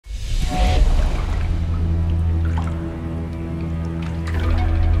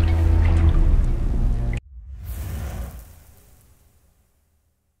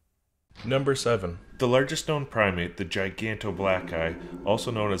Number 7. The largest known primate, the Gigantoblackeye,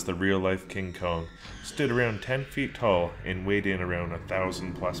 also known as the real-life King Kong, stood around 10 feet tall and weighed in around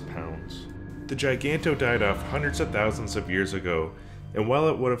 1,000 plus pounds. The Giganto died off hundreds of thousands of years ago, and while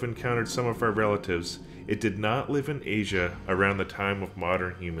it would have encountered some of our relatives, it did not live in Asia around the time of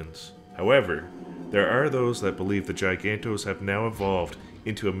modern humans. However, there are those that believe the Gigantos have now evolved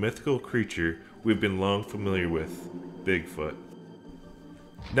into a mythical creature we've been long familiar with, Bigfoot.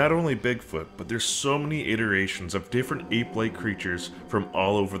 Not only Bigfoot, but there's so many iterations of different ape-like creatures from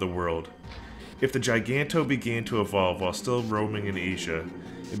all over the world. If the Giganto began to evolve while still roaming in Asia,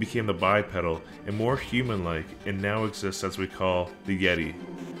 it became the bipedal and more human-like and now exists as we call the Yeti.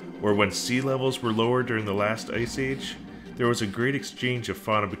 Or when sea levels were lower during the last ice age, there was a great exchange of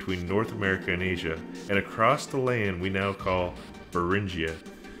fauna between North America and Asia, and across the land we now call Beringia.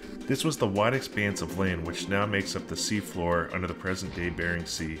 This was the wide expanse of land which now makes up the seafloor under the present-day Bering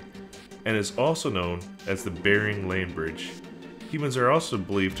Sea, and is also known as the Bering Land Bridge. Humans are also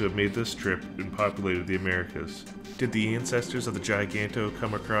believed to have made this trip and populated the Americas. Did the ancestors of the Giganto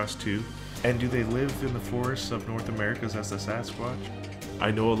come across too? And do they live in the forests of North Americas as the Sasquatch? I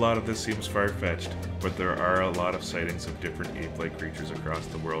know a lot of this seems far-fetched, but there are a lot of sightings of different ape-like creatures across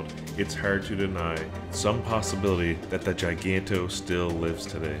the world. It's hard to deny some possibility that the Giganto still lives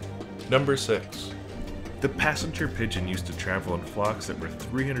today. Number 6. The passenger pigeon used to travel in flocks that were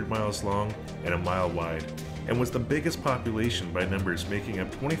 300 miles long and a mile wide, and was the biggest population by numbers, making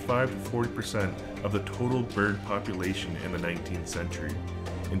up 25 to 40% of the total bird population in the 19th century,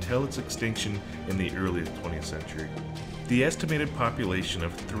 until its extinction in the early 20th century. The estimated population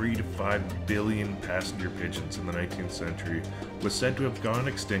of 3 to 5 billion passenger pigeons in the 19th century was said to have gone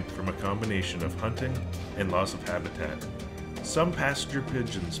extinct from a combination of hunting and loss of habitat. Some passenger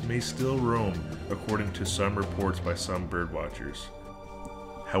pigeons may still roam, according to some reports by some birdwatchers.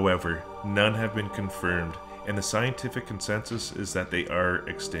 However, none have been confirmed, and the scientific consensus is that they are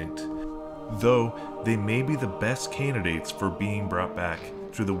extinct, though they may be the best candidates for being brought back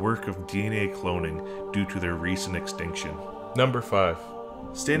through the work of DNA cloning due to their recent extinction. Number 5.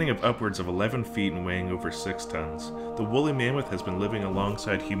 Standing of upwards of 11 feet and weighing over 6 tons, the woolly mammoth has been living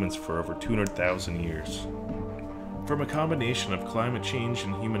alongside humans for over 200,000 years. From a combination of climate change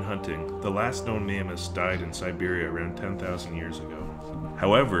and human hunting, the last known mammoths died in Siberia around 10,000 years ago.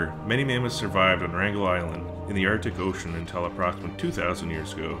 However, many mammoths survived on Wrangel Island in the Arctic Ocean until approximately 2,000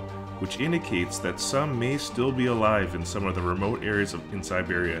 years ago, which indicates that some may still be alive in some of the remote areas in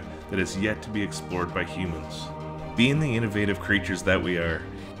Siberia that is yet to be explored by humans. Being the innovative creatures that we are,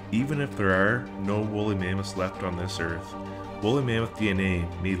 even if there are no woolly mammoths left on this earth, woolly mammoth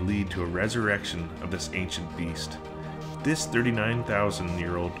DNA may lead to a resurrection of this ancient beast. This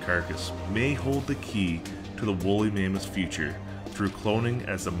 39,000-year-old carcass may hold the key to the woolly mammoth's future through cloning,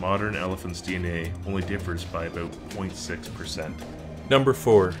 as the modern elephant's DNA only differs by about 0.6%. Number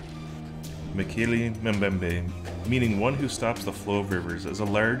 4. Mikili Mbembe, meaning one who stops the flow of rivers, is a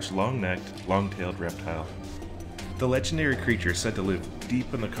large, long-necked, long-tailed reptile. The legendary creature is said to live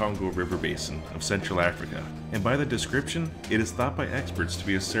deep in the Congo River basin of Central Africa, and by the description, it is thought by experts to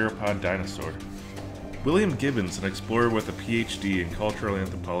be a sauropod dinosaur. William Gibbons, an explorer with a PhD in cultural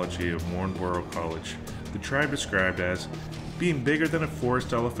anthropology of Marlborough College, the tribe described as being bigger than a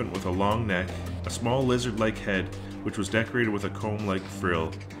forest elephant with a long neck, a small lizard-like head which was decorated with a comb-like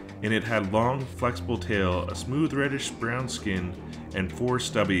frill, and it had long, flexible tail, a smooth reddish-brown skin, and 4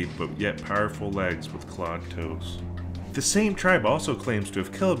 stubby but yet powerful legs with clawed toes. The same tribe also claims to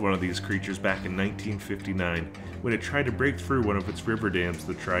have killed one of these creatures back in 1959 when it tried to break through one of its river dams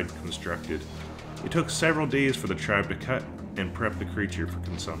the tribe constructed. It took several days for the tribe to cut and prep the creature for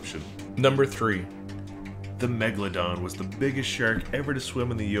consumption. Number 3. The Megalodon was the biggest shark ever to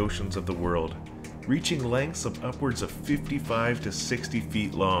swim in the oceans of the world, reaching lengths of upwards of 55 to 60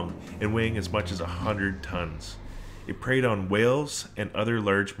 feet long and weighing as much as 100 tons. It preyed on whales and other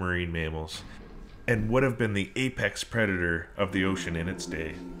large marine mammals, and would have been the apex predator of the ocean in its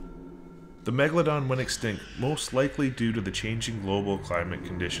day. The Megalodon went extinct most likely due to the changing global climate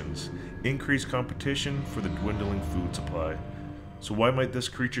conditions, increased competition for the dwindling food supply. So why might this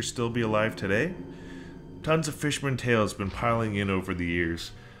creature still be alive today? Tons of fishermen tales have been piling in over the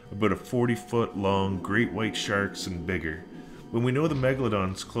years, about a 40-foot long great white sharks and bigger, when we know the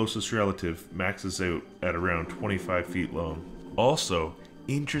Megalodon's closest relative maxes out at around 25 feet long. Also,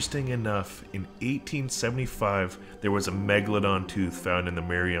 interesting enough, in 1875 there was a Megalodon tooth found in the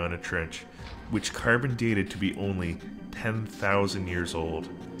Mariana Trench, which carbon dated to be only 10,000 years old.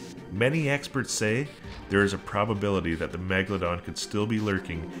 Many experts say there is a probability that the Megalodon could still be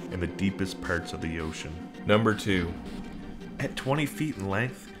lurking in the deepest parts of the ocean. Number 2. At 20 feet in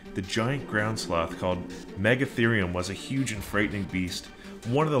length, The giant ground sloth called Megatherium was a huge and frightening beast,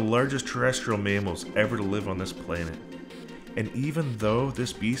 one of the largest terrestrial mammals ever to live on this planet. And even though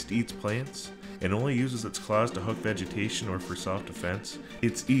this beast eats plants, and only uses its claws to hook vegetation or for self-defense,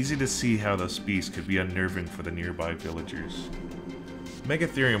 it's easy to see how this beast could be unnerving for the nearby villagers.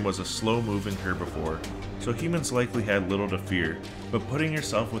 Megatherium was a slow-moving herbivore, so humans likely had little to fear, but putting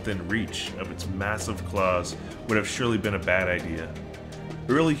yourself within reach of its massive claws would have surely been a bad idea.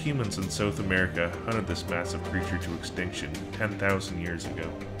 Early humans in South America hunted this massive creature to extinction 10,000 years ago.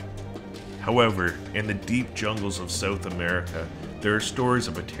 However, in the deep jungles of South America, there are stories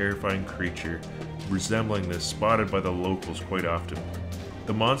of a terrifying creature resembling this spotted by the locals quite often.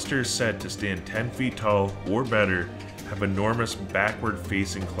 The monster is said to stand 10 feet tall or better, have enormous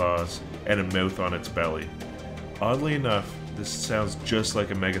backward-facing claws, and a mouth on its belly. Oddly enough, this sounds just like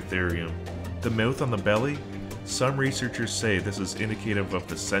a Megatherium. The mouth on the belly? Some researchers say this is indicative of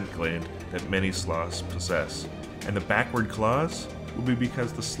the scent gland that many sloths possess, and the backward claws would be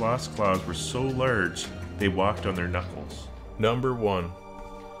because the sloth's claws were so large they walked on their knuckles. Number 1.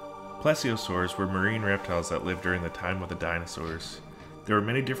 Plesiosaurs were marine reptiles that lived during the time of the dinosaurs. There were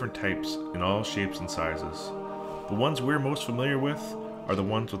many different types in all shapes and sizes. The ones we're most familiar with are the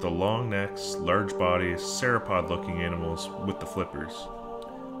ones with the long necks, large bodies, sauropod-looking animals with the flippers.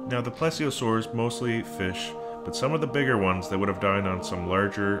 Now the plesiosaurs mostly ate fish, but some of the bigger ones that would have dined on some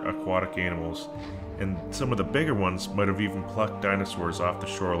larger aquatic animals, and some of the bigger ones might have even plucked dinosaurs off the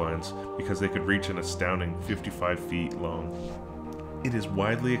shorelines because they could reach an astounding 55 feet long. It is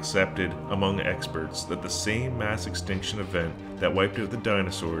widely accepted among experts that the same mass extinction event that wiped out the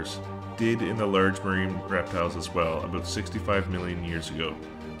dinosaurs did in the large marine reptiles as well about 65 million years ago,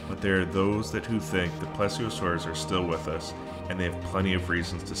 but there are those who think the plesiosaurs are still with us, and they have plenty of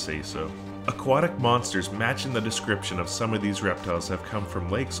reasons to say so. Aquatic monsters matching the description of some of these reptiles have come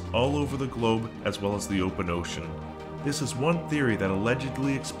from lakes all over the globe as well as the open ocean. This is one theory that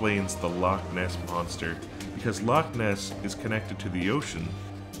allegedly explains the Loch Ness monster. Because Loch Ness is connected to the ocean,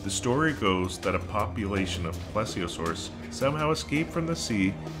 the story goes that a population of plesiosaurs somehow escaped from the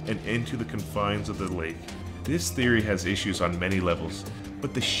sea and into the confines of the lake. This theory has issues on many levels,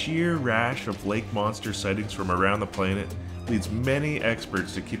 but the sheer rash of lake monster sightings from around the planet leads many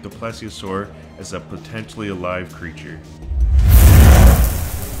experts to keep the plesiosaur as a potentially alive creature.